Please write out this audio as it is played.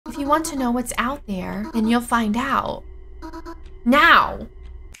you want to know what's out there, then you'll find out. Now!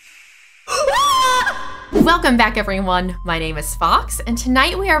 Welcome back, everyone. My name is Fox, and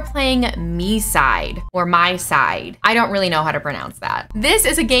tonight we are playing MiSide, or MiSide. I don't really know how to pronounce that. This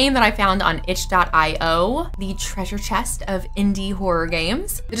is a game that I found on itch.io, the treasure chest of indie horror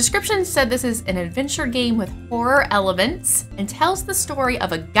games. The description said this is an adventure game with horror elements and tells the story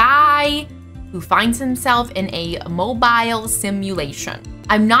of a guy who finds himself in a mobile simulation.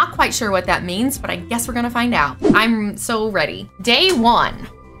 I'm not quite sure what that means, but I guess we're gonna find out. I'm so ready. Day 1.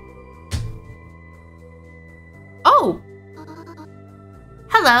 Oh!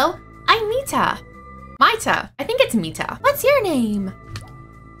 Hello, I'm Mita. Mita, I think it's Mita. What's your name?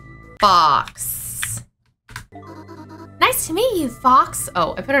 Fox. Nice to meet you, Fox.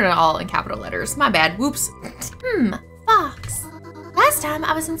 Oh, I put it all in capital letters. My bad, whoops. Fox. Last time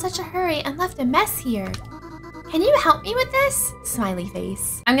I was in such a hurry and left a mess here. Can you help me with this? Smiley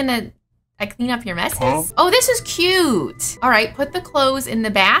face. I'm gonna clean up your messes. Oh, this is cute. All right, put the clothes in the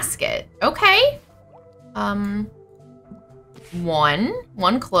basket. Okay. One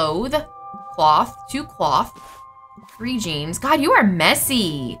cloth, 2 cloth, 3 jeans. God, you are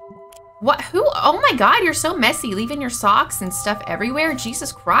messy. What, who, oh my God, you're so messy, leaving your socks and stuff everywhere.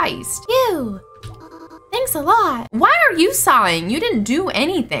 Jesus Christ. You. Thanks a lot. Why are you sighing? You didn't do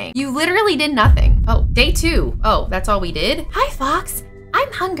anything. You literally did nothing. Oh, day 2. Oh, that's all we did? Hi, Fox. I'm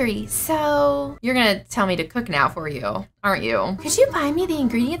hungry, so... You're gonna tell me to cook now for you, aren't you? Could you buy me the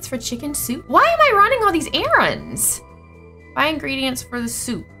ingredients for chicken soup? Why am I running all these errands? Buy ingredients for the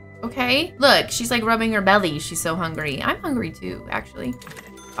soup, okay? Look, she's like rubbing her belly. She's so hungry. I'm hungry too, actually.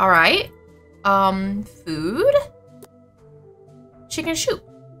 All right. Food? Chicken soup.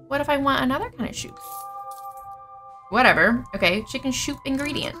 What if I want another kind of soup? Whatever. Okay, chicken soup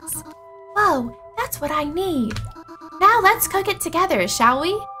ingredients. Whoa, that's what I need. Now let's cook it together, shall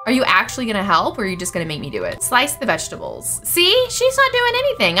we? Are you actually gonna help, or are you just gonna make me do it? Slice the vegetables. See, she's not doing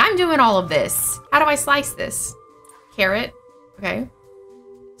anything. I'm doing all of this. How do I slice this? Carrot, okay.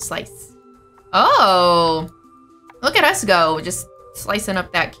 Slice. Oh, look at us go, just slicing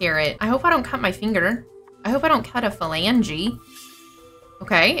up that carrot. I hope I don't cut my finger. I hope I don't cut a phalange.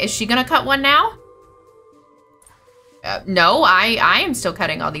 Okay, is she gonna cut one now? No, I am still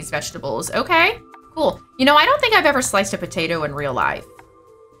cutting all these vegetables. Okay, cool. You know, I don't think I've ever sliced a potato in real life.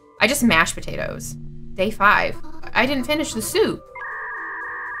 I just mashed potatoes. Day 5. I didn't finish the soup.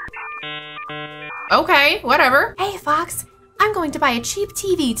 Okay, whatever. Hey, Fox. I'm going to buy a cheap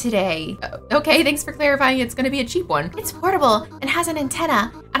TV today. Okay, thanks for clarifying. It's gonna be a cheap one. It's portable and has an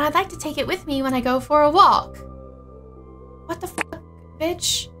antenna, and I'd like to take it with me when I go for a walk. What the fuck,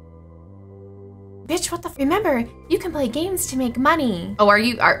 bitch? Bitch, what the f— Remember, you can play games to make money. Oh,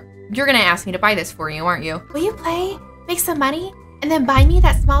 you're gonna ask me to buy this for you, aren't you? Will you play, make some money, and then buy me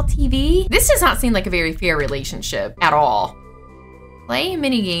that small TV? This does not seem like a very fair relationship at all. Play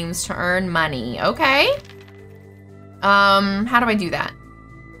mini games to earn money, okay. How do I do that?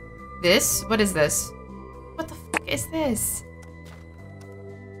 This, what is this? What the fuck is this?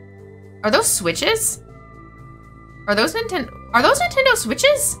 Are those switches? Are those Nintendo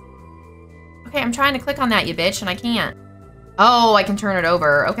Switches? Okay, I'm trying to click on that, you bitch, and I can't. Oh, I can turn it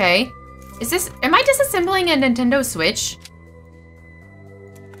over, okay. Am I disassembling a Nintendo Switch?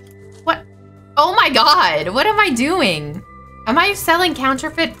 What? Oh my God, what am I doing? Am I selling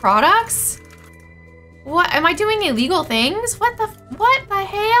counterfeit products? What, am I doing illegal things? What the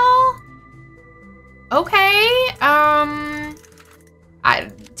hell? Okay,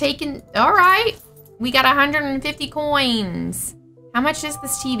 all right. We got 150 coins. How much is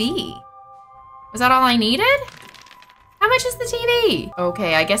this TV? Was that all I needed? How much is the TV?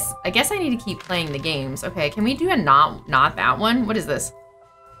 Okay, I guess I need to keep playing the games. Okay, can we do a not that one? What is this?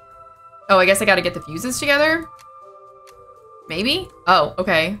 Oh, I guess I gotta get the fuses together? Maybe? Oh,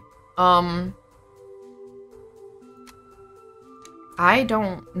 okay. I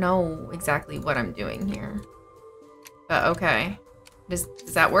don't know exactly what I'm doing here. Okay. Does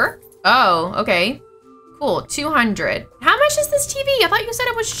that work? Oh, okay. Cool, 200. How much is this TV? I thought you said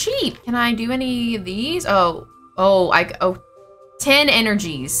it was cheap. Can I do any of these? Oh, 10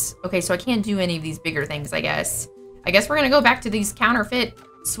 energies. Okay, so I can't do any of these bigger things, I guess. I guess we're gonna go back to these counterfeit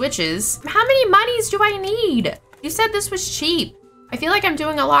switches. How many monies do I need? You said this was cheap. I feel like I'm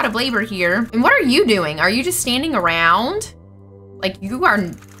doing a lot of labor here. And what are you doing? Are you just standing around? Like, you are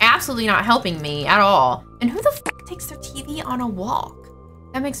absolutely not helping me at all. And who the fuck takes their TV on a walk?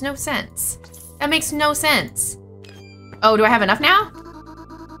 That makes no sense. That makes no sense. Oh, do I have enough now?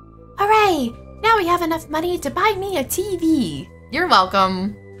 Hooray! Now we have enough money to buy me a TV. You're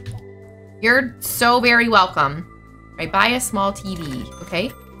welcome. You're so very welcome. Right, buy a small TV,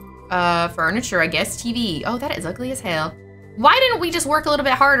 okay? Furniture, I guess. TV. Oh, that is ugly as hell. Why didn't we just work a little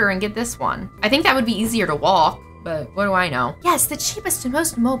bit harder and get this one? I think that would be easier to walk, but what do I know? Yes, the cheapest and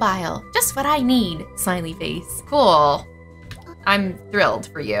most mobile. Just what I need. Smiley face. Cool. I'm thrilled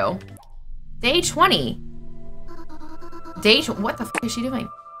for you. Day 20. What the f is she doing?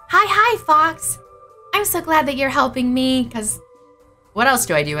 Hi, Fox. I'm so glad that you're helping me, because what else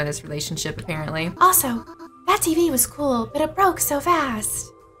do I do in this relationship, apparently? Also, that TV was cool, but it broke so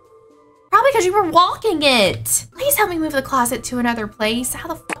fast. Probably because you were walking it. Please help me move the closet to another place. How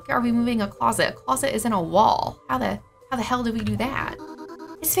the fuck are we moving a closet? A closet isn't a wall. How the hell do we do that?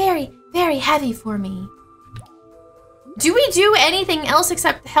 It's very, very heavy for me. Do we do anything else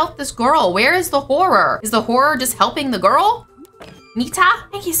except help this girl? Where is the horror? Is the horror just helping the girl? Nita?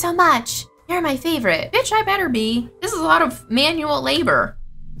 Thank you so much. You're my favorite. Bitch, I better be. This is a lot of manual labor.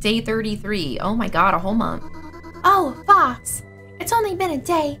 Day 33. Oh my god, a whole month. Oh, Fox. It's only been a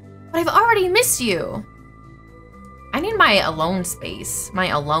day, but I've already missed you. I need my alone space, my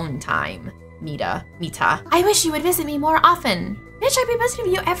alone time, Mita. I wish you would visit me more often. Bitch, I'd be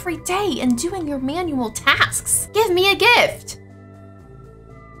visiting you every day and doing your manual tasks. Give me a gift.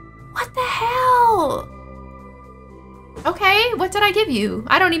 What the hell? Okay, what did I give you?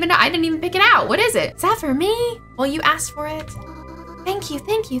 I don't even know. I didn't even pick it out. What is it? Is that for me? Well, you asked for it. Thank you,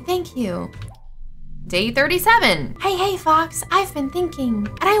 thank you, thank you. Day 37. Hey, Fox, I've been thinking,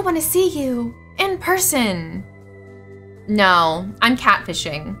 and I want to see you in person. No, I'm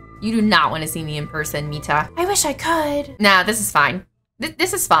catfishing. You do not want to see me in person, Mita. I wish I could. Nah, this is fine.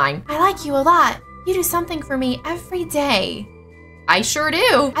 This is fine. I like you a lot. You do something for me every day. I sure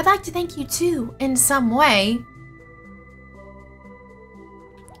do. I'd like to thank you too, in some way.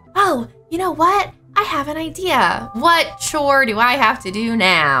 Oh, you know what? I have an idea. What chore do I have to do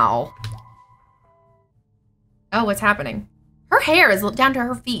now? Oh, what's happening? Her hair is down to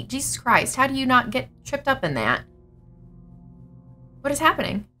her feet. Jesus Christ, how do you not get tripped up in that? What is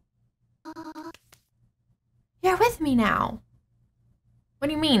happening? You're with me now. What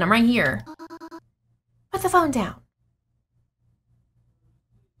do you mean? I'm right here. Put the phone down.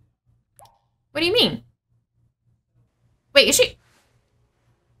 What do you mean? Wait, is she?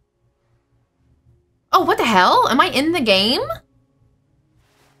 Oh, what the hell? Am I in the game?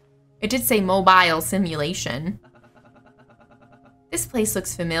 It did say mobile simulation. This place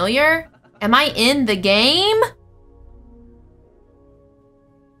looks familiar. Am I in the game?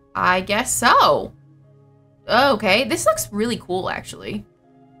 I guess so. Okay, this looks really cool, actually.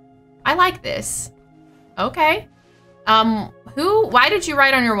 I like this. Okay. Why did you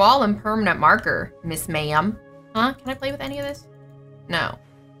write on your wall in permanent marker, Miss Ma'am? Huh? Can I play with any of this? No.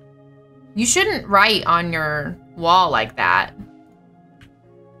 You shouldn't write on your wall like that.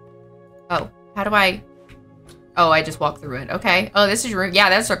 Oh, how do I? Oh, I just walked through it. Okay. Oh, this is your room. Yeah,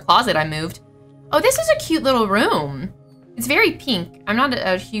 that's our closet I moved. Oh, this is a cute little room. It's very pink. I'm not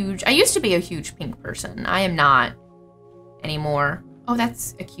a huge, I used to be a huge pink person. I am not anymore. Oh,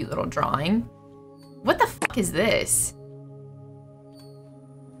 that's a cute little drawing. What the fuck is this?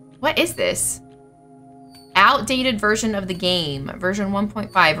 What is this? Outdated version of the game, version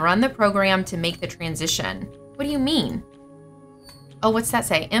 1.5. Run the program to make the transition. What do you mean? Oh, what's that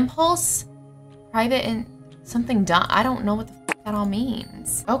say? Impulse, private, and something done. I don't know what the fuck that all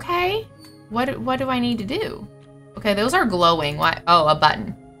means. Okay, what do I need to do? Okay, those are glowing. What? Oh, a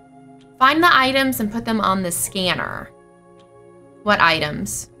button. Find the items and put them on the scanner. What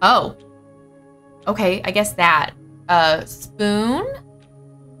items? Oh. Okay, I guess that. A spoon,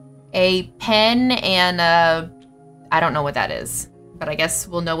 a pen, and a... I don't know what that is, but I guess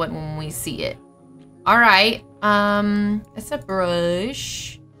we'll know it when we see it. All right. It's a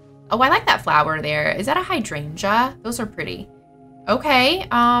brush. Oh, I like that flower there. Is that a hydrangea? Those are pretty. Okay.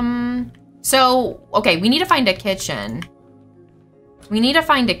 So, okay, we need to find a kitchen. We need to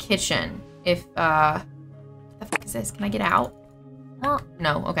find a kitchen. If, what the fuck is this? Can I get out?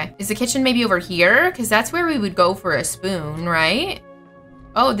 No, okay. Is the kitchen maybe over here? Because that's where we would go for a spoon, right?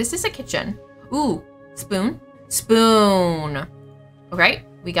 Oh, this is a kitchen. Ooh, spoon. Spoon. Okay,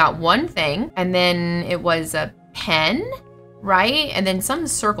 we got one thing. And then it was a pen, right? And then some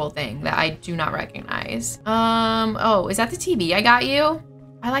circle thing that I do not recognize. Oh, is that the TV I got you?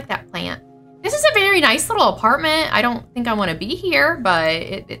 I like that plant. This is a very nice little apartment. I don't think I want to be here, but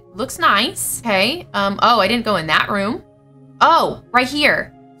it looks nice. Okay. Oh, I didn't go in that room. Oh, right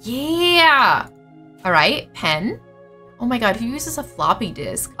here. Yeah. All right. Pen. Oh my God, who uses a floppy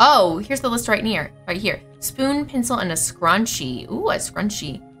disk? Oh, here's the list right here. Spoon, pencil, and a scrunchie. Ooh, a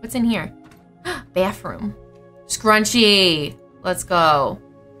scrunchie. What's in here? Bathroom. Scrunchie. Let's go.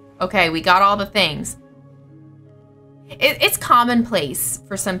 Okay, we got all the things. It's commonplace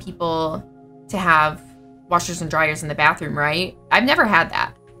for some people to have washers and dryers in the bathroom, right? I've never had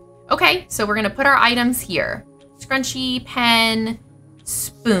that. Okay, so we're gonna put our items here. Scrunchie, pen,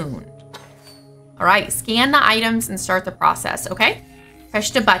 spoon. All right, scan the items and start the process, okay?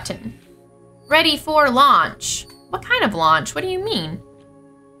 Press the button. Ready for launch. What kind of launch? What do you mean?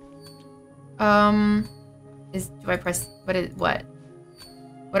 Do I press, what?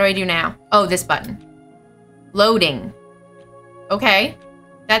 What do I do now? Oh, this button. Loading. Okay,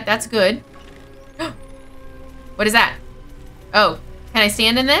 that's good. What is that? Oh, can I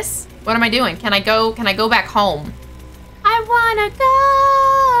stand in this? What am I doing? Can I go back home? I wanna go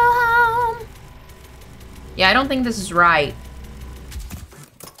home. Yeah, I don't think this is right.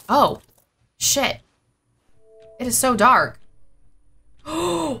 Oh, shit. It is so dark.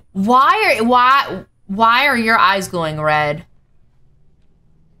 Why are your eyes glowing red?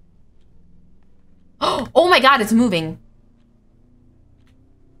 Oh my god, it's moving.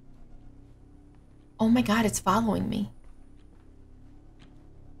 Oh my god, it's following me.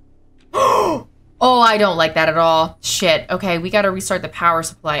 Oh, I don't like that at all. Shit. Okay, we gotta restart the power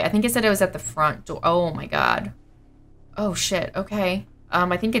supply. I think it said it was at the front door. Oh my god. Oh shit. Okay.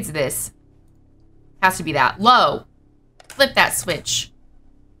 I think it's this. Has to be that. Low. Flip that switch.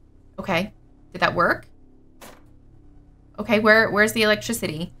 Okay. Did that work? Okay, where's the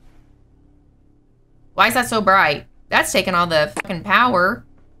electricity? Why is that so bright? That's taking all the fucking power.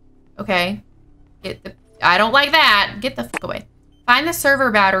 Okay. I don't like that. Get the fuck away. Find the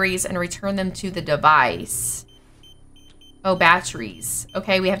server batteries and return them to the device. Oh, batteries.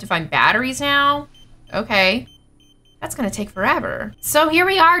 Okay, we have to find batteries now? Okay. That's gonna take forever. So here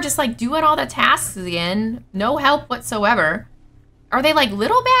we are, just like doing all the tasks again. No help whatsoever. Are they like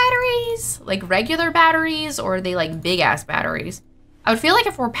little batteries? Like regular batteries? Or are they like big ass batteries? I would feel like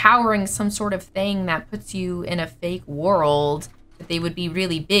if we're powering some sort of thing that puts you in a fake world, that they would be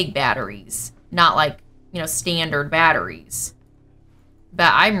really big batteries. Not like, you know, standard batteries.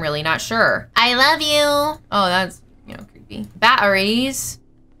 But I'm really not sure. I love you. Oh, that's, you know, creepy. Batteries.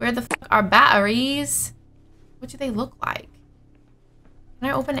 Where the fuck are batteries? What do they look like? Can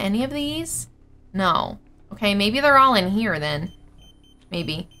I open any of these? No. Okay, maybe they're all in here then.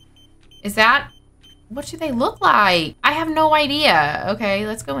 Maybe. Is that... What do they look like? I have no idea. Okay,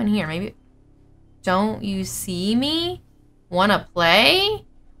 let's go in here. Maybe... Don't you see me? Wanna play?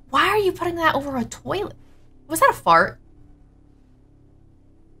 Why are you putting that over a toilet? Was that a fart?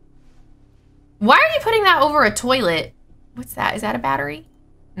 Why are you putting that over a toilet? What's that? Is that a battery?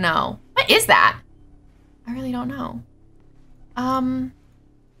 No. What is that? I really don't know. I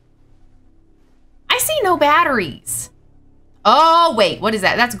see no batteries. Oh, wait. What is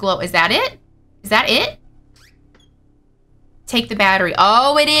that? That's glow. Is that it? Is that it? Take the battery.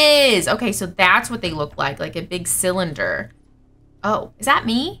 Oh, it is. Okay, so that's what they look like a big cylinder. Oh, is that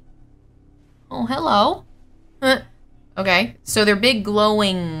me? Oh, hello. Okay, so they're big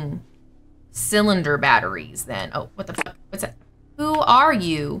glowing cylinder batteries then. Oh, what the fuck? What's that? Who are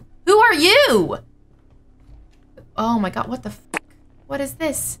you? Who are you? Oh my god, what the fuck? What is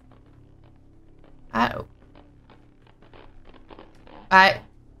this?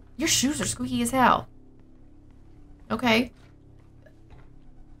 Your shoes are squeaky as hell. Okay.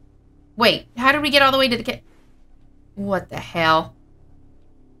 Wait, how did we get all the way to the What the hell?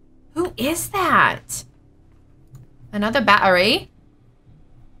 Who is that? Another battery?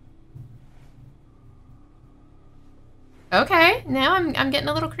 Okay, now I'm getting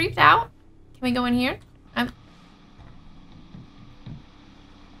a little creeped out. Can we go in here?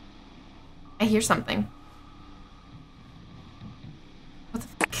 I hear something. What the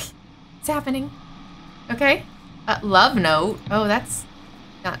fuck is happening? Okay. Love note. Oh, that's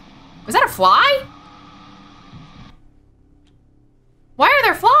not... Was that a fly? Why are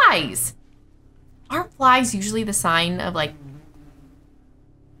there flies? Aren't flies usually the sign of like...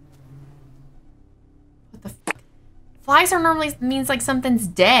 What the fuck? Flies are normally means like something's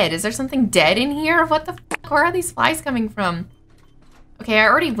dead. Is there something dead in here? What the fuck? Where are these flies coming from? Okay, I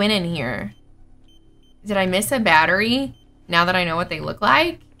already went in here. Did I miss a battery? Now that I know what they look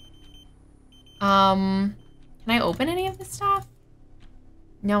like? Can I open any of this stuff?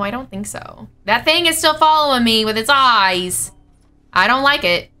 No, I don't think so. That thing is still following me with its eyes. I don't like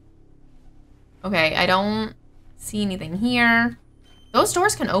it. Okay, I don't see anything here. Those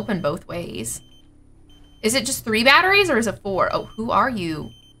doors can open both ways. Is it just 3 batteries or is it 4? Oh, who are you?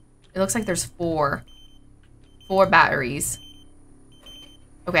 It looks like there's 4. 4 batteries.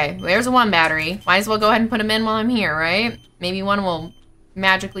 Okay, there's 1 battery. Might as well go ahead and put them in while I'm here, right? Maybe one will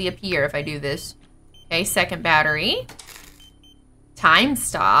magically appear if I do this. Okay, 2nd battery. Time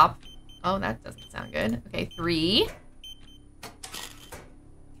stop. Oh, that doesn't sound good. Okay, 3.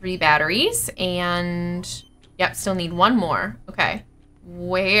 3 batteries and yep, still need 1 more. Okay.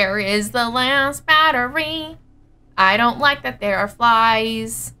 Where is the last battery? I don't like that there are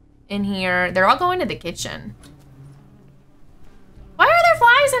flies in here. They're all going to the kitchen. Why are there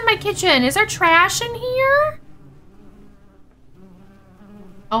flies in my kitchen? Is there trash in here?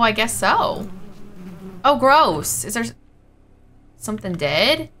 Oh, I guess so. Oh, gross. Is there something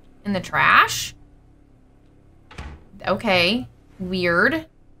dead in the trash? Okay. Weird.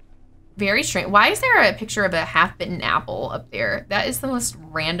 Very strange. Why is there a picture of a half-bitten apple up there? That is the most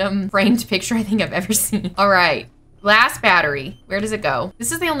random framed picture I think I've ever seen. All right. Last battery. Where does it go?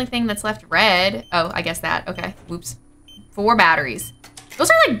 This is the only thing that's left red. Oh, I guess that. Okay. Whoops. 4 batteries. Those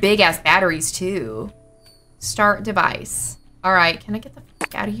are like big-ass batteries, too. Start device. All right. Can I get the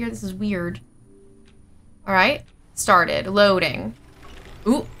fuck out of here? This is weird. All right. Started. Loading.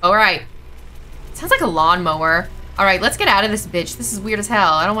 Ooh. All right. Sounds like a lawnmower. All right. Let's get out of this bitch. This is weird as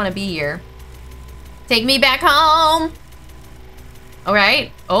hell. I don't want to be here. Take me back home. All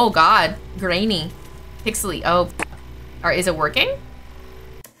right. Oh, God. Grainy. Pixely. Oh. All right. Is it working?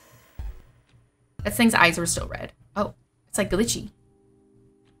 That thing's eyes were still red. Oh. It's like glitchy.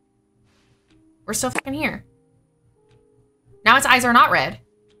 We're still fucking here. Now its eyes are not red.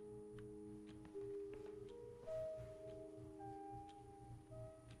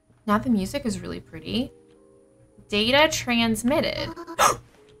 Now the music is really pretty. Data transmitted.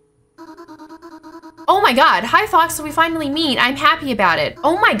 Oh my God. Hi, Fox. So we finally meet. I'm happy about it.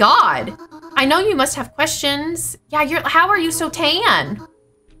 Oh my God. I know you must have questions. Yeah, how are you so tan?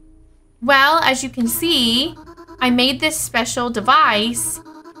 Well, as you can see, I made this special device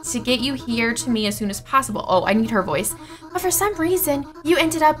to get you here to me as soon as possible. Oh, I need her voice. But for some reason, you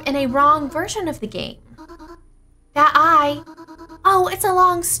ended up in a wrong version of the game. Oh, it's a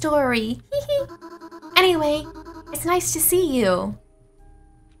long story. Anyway, it's nice to see you.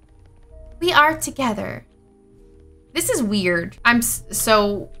 We are together. This is weird. I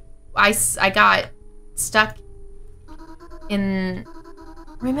got stuck in...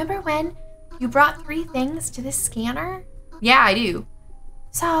 Remember when you brought 3 things to this scanner? Yeah, I do.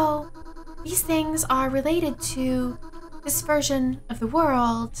 So, these things are related to this version of the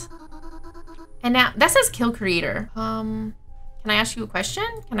world. And now, that says kill creator. Can I ask you a question?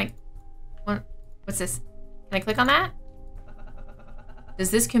 What's this? Can I click on that?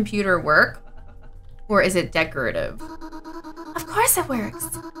 Does this computer work? Or is it decorative? Of course it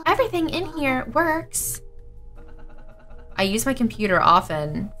works. Everything in here works. I use my computer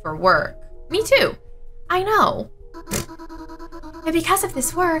often for work. Me too. I know. But because of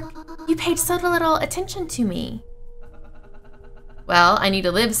this work, you paid so little attention to me. Well, I need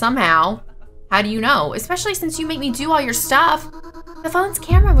to live somehow. How do you know? Especially since you make me do all your stuff. The phone's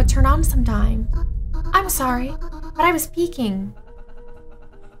camera would turn on sometime. I'm sorry, but I was peeking.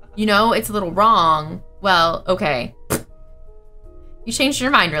 You know, it's a little wrong. Well, okay. You changed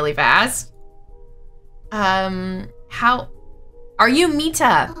your mind really fast. How? Are you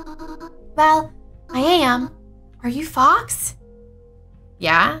Mita? Well, I am. Are you Fox?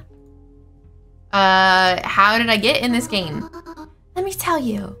 Yeah? How did I get in this game? Let me tell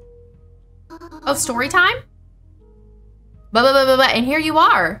you. Oh, story time? And here you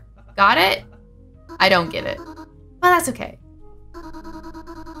are. Got it? I don't get it. Well, that's okay.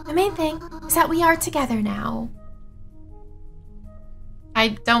 The main thing is that we are together now. I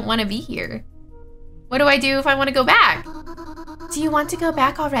don't want to be here. What do I do if I want to go back? Do you want to go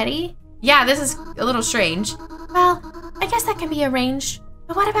back already? Yeah, this is a little strange. Well, I guess that can be arranged.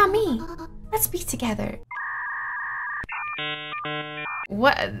 But what about me? Let's be together.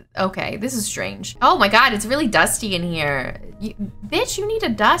 What? Okay, this is strange. Oh my God, it's really dusty in here. Bitch, you need to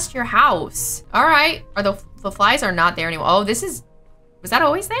dust your house. All right. The flies are not there anymore. Oh, was that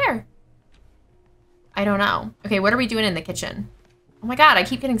always there? I don't know. Okay, what are we doing in the kitchen? Oh my God, I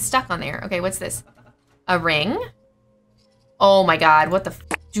keep getting stuck on there. Okay, what's this? A ring? Oh my God, what the f?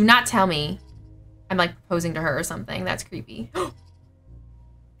 Do not tell me I'm like proposing to her or something. That's creepy.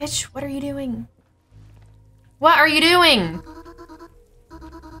 Bitch, what are you doing? What are you doing?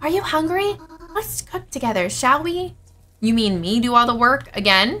 Are you hungry? Let's cook together, shall we? You mean me do all the work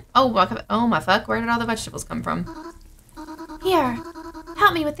again? Oh my fuck, where did all the vegetables come from? Here,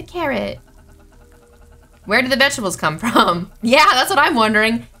 help me with the carrot. Where did the vegetables come from? Yeah, that's what I'm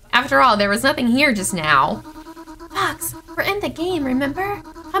wondering. After all, there was nothing here just now. Fox, we're in the game, remember?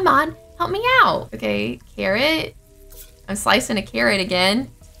 Come on, help me out. Okay, carrot. I'm slicing a carrot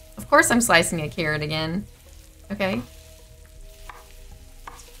again. Of course I'm slicing a carrot again. Okay.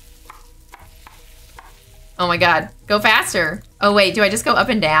 Oh my God, go faster. Oh wait, do I just go up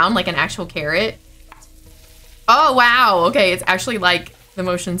and down like an actual carrot? Oh wow, okay, it's actually like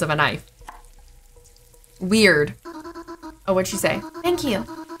the motions of a knife. Weird. Oh, what'd she say? Thank you.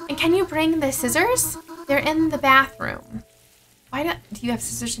 And can you bring the scissors? They're in the bathroom. Why do you have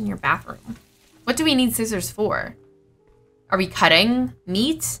scissors in your bathroom? What do we need scissors for? Are we cutting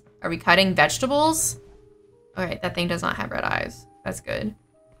meat? Are we cutting vegetables? All right, that thing does not have red eyes. That's good.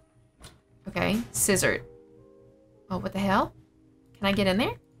 Okay, scissor. Oh, what the hell? Can I get in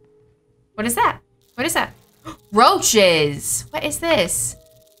there? What is that? What is that? Roaches! What is this?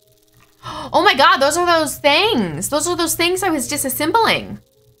 Oh my god, those are those things. Those are those things I was disassembling.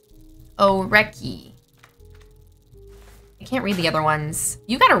 Oh, Reki. I can't read the other ones.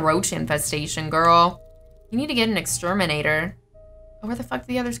 You got a roach infestation, girl. You need to get an exterminator. Oh, where the fuck did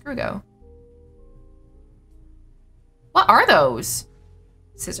the other screw go? What are those?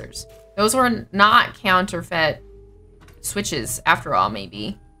 Scissors. Those were not counterfeit switches after all,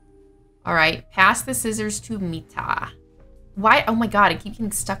 maybe. All right, pass the scissors to Mita. Why? Oh my god, I keep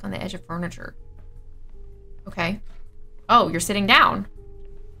getting stuck on the edge of furniture. Okay. Oh, you're sitting down.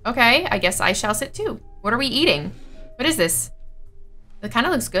 Okay, I guess I shall sit too. What are we eating? What is this? It kind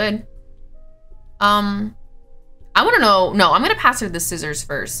of looks good. I want to know. No, I'm going to pass her the scissors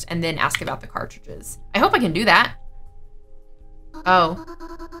first and then ask about the cartridges. I hope I can do that. Oh.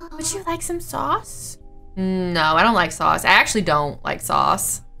 Would you like some sauce? No, I don't like sauce. I actually don't like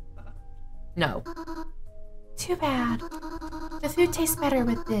sauce. No. Too bad. The food tastes better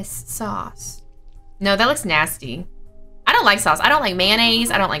with this sauce. No, that looks nasty. I don't like sauce. I don't like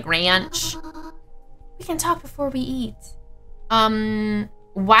mayonnaise. I don't like ranch. We can talk before we eat.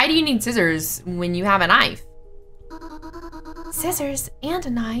 Why do you need scissors when you have a knife? Scissors and a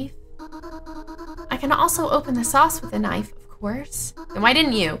knife. I can also open the sauce with a knife, of course. Then why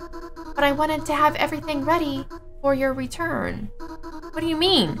didn't you? But I wanted to have everything ready for your return. What do you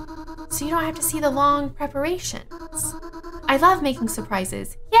mean? So you don't have to see the long preparations. I love making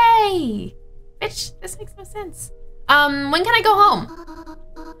surprises. Yay! Bitch, this makes no sense. When can I go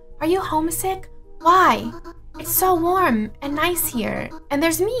home? Are you homesick? Why? It's so warm and nice here, and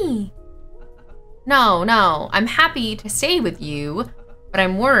there's me. No, I'm happy to stay with you, but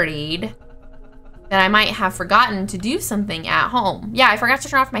I'm worried that I might have forgotten to do something at home. Yeah, I forgot to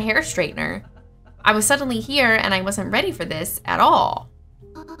turn off my hair straightener. I was suddenly here and I wasn't ready for this at all.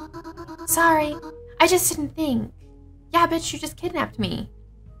 Sorry, I just didn't think. Yeah, bitch, you just kidnapped me.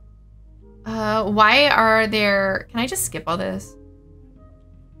 Why are there... Can I just skip all this?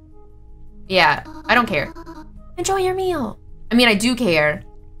 Yeah, I don't care. Enjoy your meal. I mean, I do care.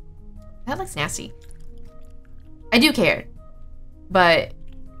 That looks nasty. I do care. But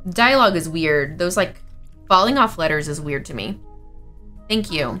dialogue is weird. Those, like, falling off letters is weird to me.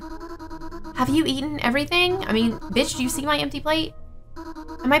 Thank you. Have you eaten everything? I mean, bitch, do you see my empty plate?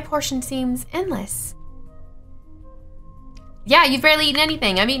 And my portion seems endless. Yeah, you've barely eaten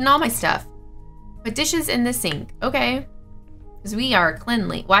anything. I've eaten all my stuff. But dishes in the sink. Okay. Because we are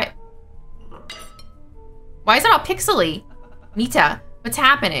cleanly. Why is it all pixely? Mita, what's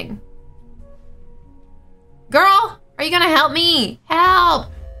happening? Girl, are you gonna help me? Help!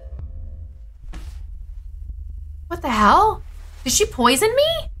 What the hell? Did she poison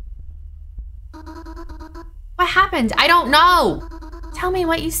me? What happened? I don't know. Tell me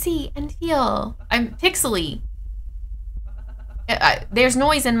what you see and feel. I'm pixely. There's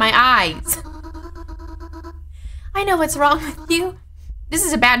noise in my eyes. I know what's wrong with you. This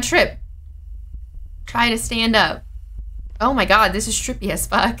is a bad trip. Try to stand up. Oh my god, this is trippy as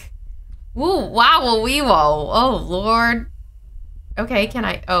fuck. Woo, wow, wee whoa. Oh lord. Okay, can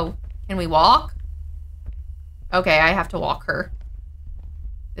we walk? Okay, I have to walk her.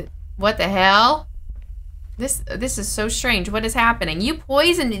 What the hell? This is so strange. What is happening?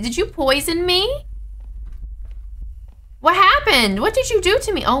 Did you poison me? What happened? What did you do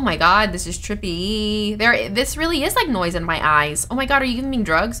to me? Oh my god, this is trippy. This really is like noise in my eyes. Oh my god, are you giving me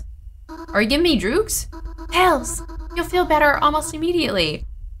drugs? Are you giving me droogs? Hells, you'll feel better almost immediately.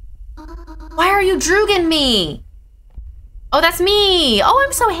 Why are you drooging me? Oh, that's me. Oh,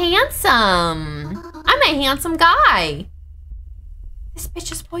 I'm so handsome. I'm a handsome guy. This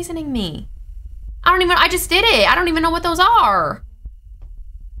bitch is poisoning me. I just did it. I don't even know what those are.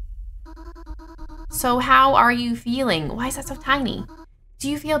 So how are you feeling? Why is that so tiny? Do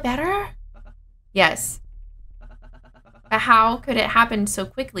you feel better? Yes. But how could it happen so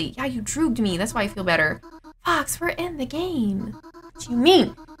quickly? Yeah, you drooged me. That's why I feel better. Fox, we're in the game. What do you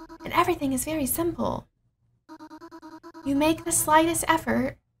mean? And everything is very simple. You make the slightest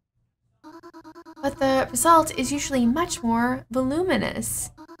effort, but the result is usually much more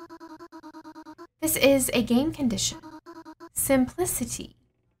voluminous. This is a game condition. Simplicity.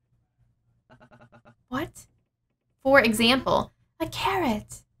 What? For example, A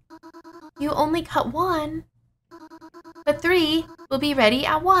carrot. You only cut one, but 3 will be ready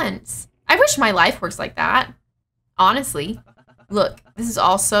at once. I wish my life works like that. Honestly. Look, this is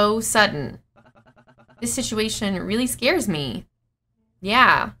all so sudden. This situation really scares me.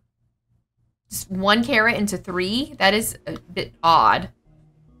 Yeah. Just 1 carrot into 3? That is a bit odd.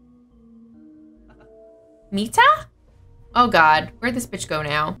 Mita? Oh God, where'd this bitch go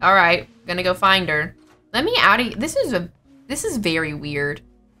now? All right, gonna go find her. Let me out of, this is very weird.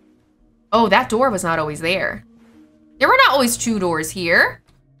 Oh, that door was not always there. There were not always 2 doors here.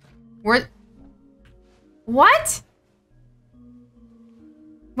 What?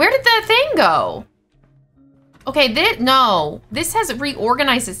 Where did the thing go? Okay, no. This has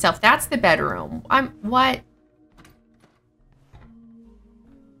reorganized itself. That's the bedroom. What?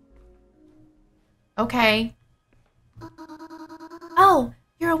 Okay. Oh,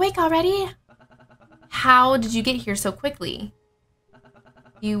 you're awake already? How did you get here so quickly?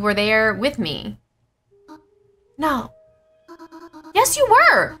 You were there with me. No. Yes, you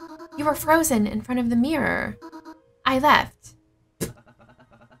were. You were frozen in front of the mirror. I left.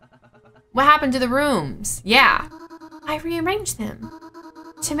 What happened to the rooms? Yeah. I rearranged them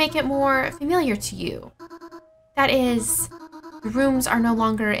to make it more familiar to you. That is, the rooms are no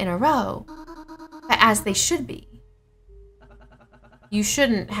longer in a row, but as they should be. You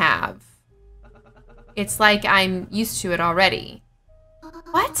shouldn't have. It's like I'm used to it already.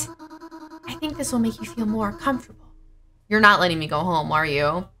 What? I think this will make you feel more comfortable. You're not letting me go home, are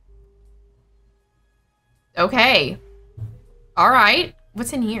you? Okay. All right.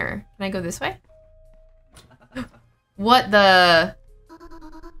 What's in here? Can I go this way? What the?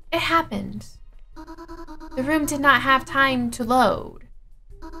 It happened. The room did not have time to load.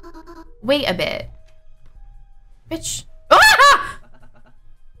 Wait a bit. Bitch. Ah!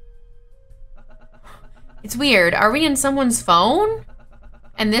 It's weird. Are we in someone's phone?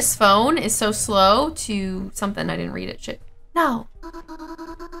 And this phone is so slow to something. I didn't read it. Shit. No.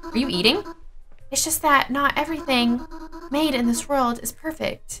 Are you eating? It's just that not everything made in this world is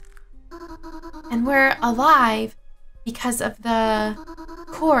perfect. And we're alive because of the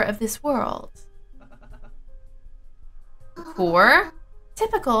core of this world. Core?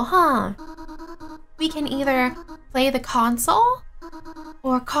 Typical, huh? We can either play the console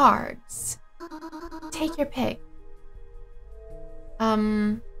or cards. Take your pick.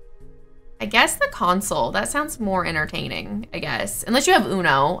 I guess the console. That sounds more entertaining, I guess. Unless you have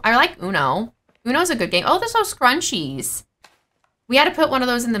Uno. I like Uno. Uno's a good game. Oh, there's those scrunchies. We had to put one of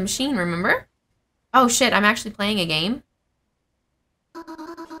those in the machine, remember? Oh shit, I'm actually playing a game.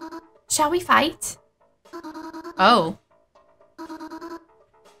 Shall we fight? Oh.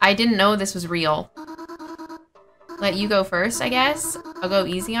 I didn't know this was real. Let you go first, I guess. I'll go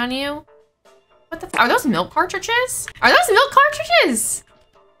easy on you. What the are those milk cartridges? Are those milk cartridges?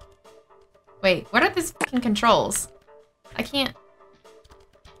 Wait, what are these fucking controls? I can't.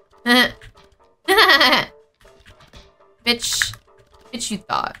 Bitch. Bitch, you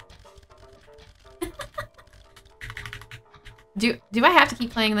thought. Do I have to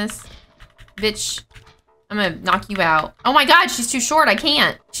keep playing this? Bitch. I'm gonna knock you out. Oh my god, she's too short. I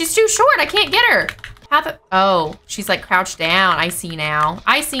can't. She's too short. I can't get her. How the oh, she's like crouched down. I see now.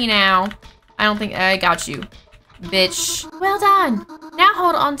 I see now. I don't think I got you. Bitch. Well done. Now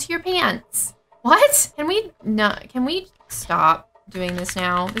hold on to your pants. What? Can we stop doing this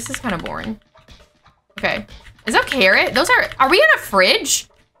now? This is kind of boring. Okay. Is that carrot? Those are we in a fridge?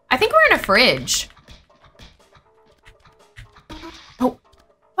 I think we're in a fridge. Oh.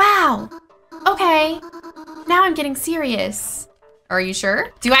 Wow. Okay. Now I'm getting serious. Are you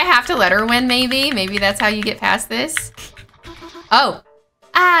sure? Do I have to let her win, maybe? Maybe that's how you get past this? Oh.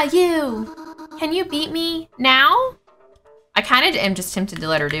 Ah, you. Can you beat me now? I kind of am just tempted to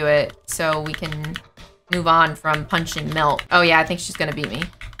let her do it so we can move on from punching milk. Oh yeah, I think she's gonna beat me.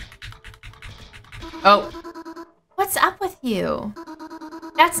 Oh. What's up with you?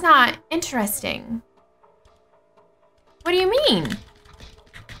 That's not interesting. What do you mean?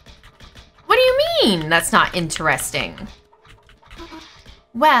 What do you mean that's not interesting?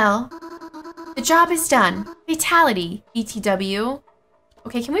 Well, the job is done. Fatality, BTW.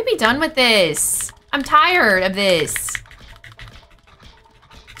 Okay, can we be done with this? I'm tired of this.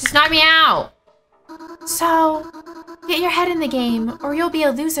 Just knock me out. So, get your head in the game or you'll be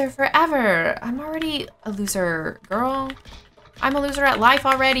a loser forever. I'm already a loser, girl. I'm a loser at life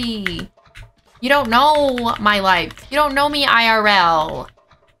already. You don't know my life. You don't know me IRL.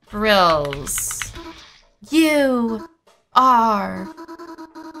 For reals. You are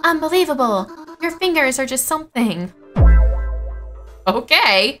unbelievable. Your fingers are just something.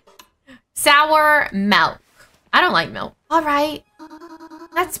 Okay. Sour milk. I don't like milk. All right,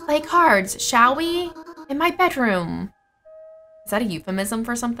 let's play cards, shall we? In my bedroom. Is that a euphemism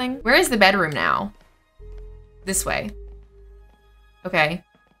for something? Where is the bedroom now? This way. Okay.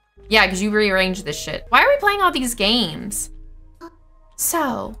 Yeah, because you rearranged this shit. Why are we playing all these games?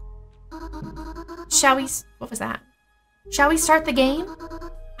 So, shall we, what was that? Shall we start the game?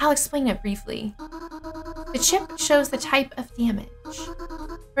 I'll explain it briefly. The chip shows the type of damage.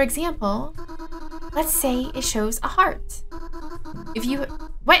 For example, let's say it shows a heart. If you,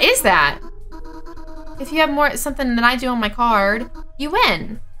 what is that? If you have more, something than I do on my card, you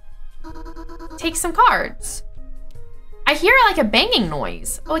win. Take some cards. I hear like a banging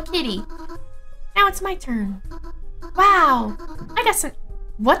noise. Oh, a kitty. Now it's my turn. Wow, I got some,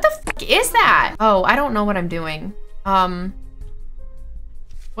 what the fuck is that? Oh, I don't know what I'm doing. What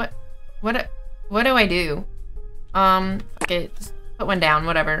do I do? Fuck it, just put one down,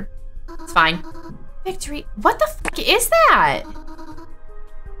 whatever. It's fine. Victory, what the fuck is that?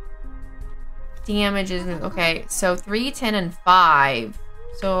 Damage is, okay, so 3, 10, and 5.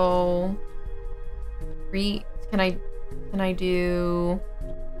 So, 3, can I do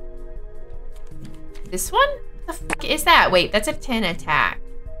this one? What the fuck is that? Wait, that's a 10 attack.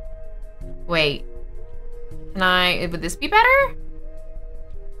 Wait, would this be better?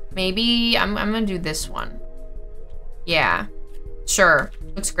 Maybe, I'm gonna do this one. Yeah, sure,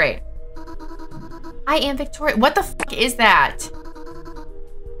 looks great. I am Victoria. What the fuck is that?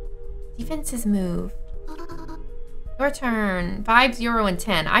 Defenses move. Your turn. 5, 0, and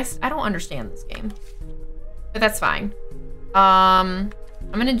 10. I don't understand this game, but that's fine. I'm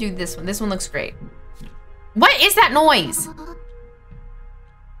gonna do this one. This one looks great. What is that noise?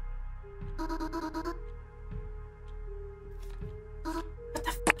 What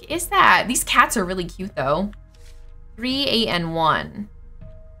the fuck is that? These cats are really cute though. 3, 8, and 1.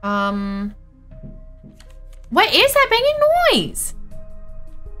 What is that banging noise?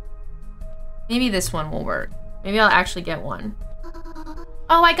 Maybe this one will work. Maybe I'll actually get one.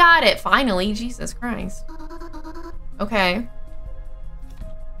 Oh, I got it, finally. Jesus Christ. Okay.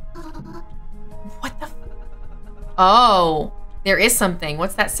 What the f— Oh, there is something.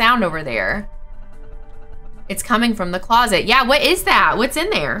 What's that sound over there? It's coming from the closet. Yeah, what is that? What's in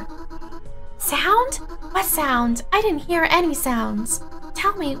there? Sound? What sound? I didn't hear any sounds.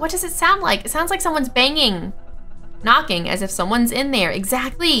 Tell me, what does it sound like? It sounds like someone's banging. Knocking, as if someone's in there.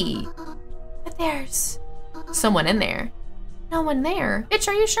 Exactly. But there's someone in there. No one there. Bitch,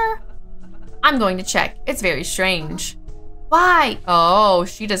 are you sure? I'm going to check. It's very strange. Why? Oh,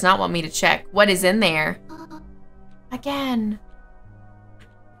 she does not want me to check. What is in there? Again.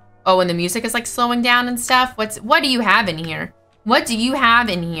 Oh, and the music is like slowing down and stuff. What do you have in here? What do you have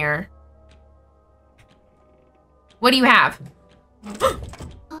in here? What do you have?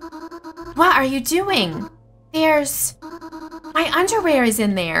 What are you doing? There's... My underwear is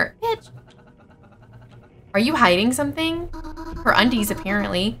in there. Bitch. Are you hiding something? Her undies,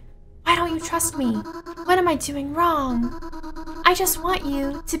 apparently. Why don't you trust me? What am I doing wrong? I just want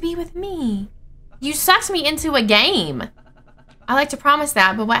you to be with me. You sucked me into a game. I like to promise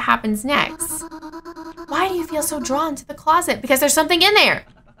that, but what happens next? Why do you feel so drawn to the closet? Because there's something in there.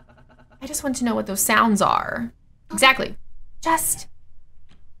 I just want to know what those sounds are. Exactly. Just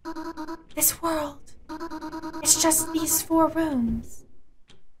this world. It's just these 4 rooms.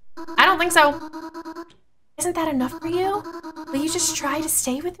 I don't think so. Isn't that enough for you? Will you just try to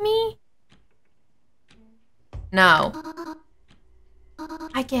stay with me? No.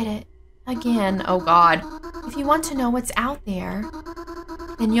 I get it. Again, oh God. If you want to know what's out there,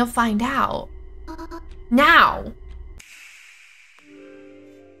 then you'll find out. Now.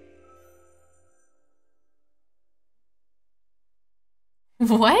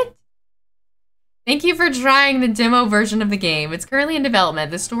 What? Thank you for trying the demo version of the game. It's currently in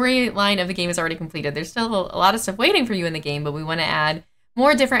development. The storyline of the game is already completed. There's still a lot of stuff waiting for you in the game, but we want to add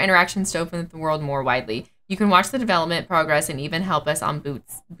more different interactions to open up the world more widely. You can watch the development progress and even help us on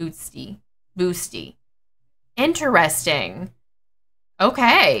Boosty. Interesting.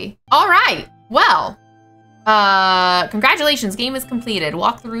 Okay. All right. Well, congratulations. Game is completed.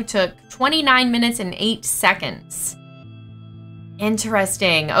 Walkthrough took 29 minutes and 8 seconds.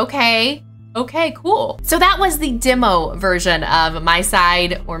 Interesting. Okay. Okay, cool. So that was the demo version of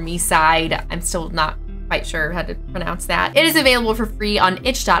MiSide or MiSide. I'm still not quite sure how to pronounce that. It is available for free on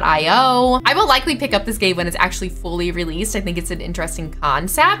itch.io. I will likely pick up this game when it's actually fully released. I think it's an interesting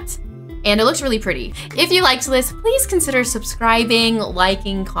concept and it looks really pretty. If you liked this, please consider subscribing,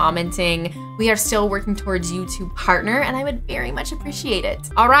 liking, commenting. We are still working towards YouTube partner and I would very much appreciate it.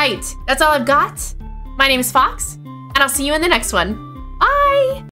 All right, that's all I've got. My name is Fox and I'll see you in the next one. Bye.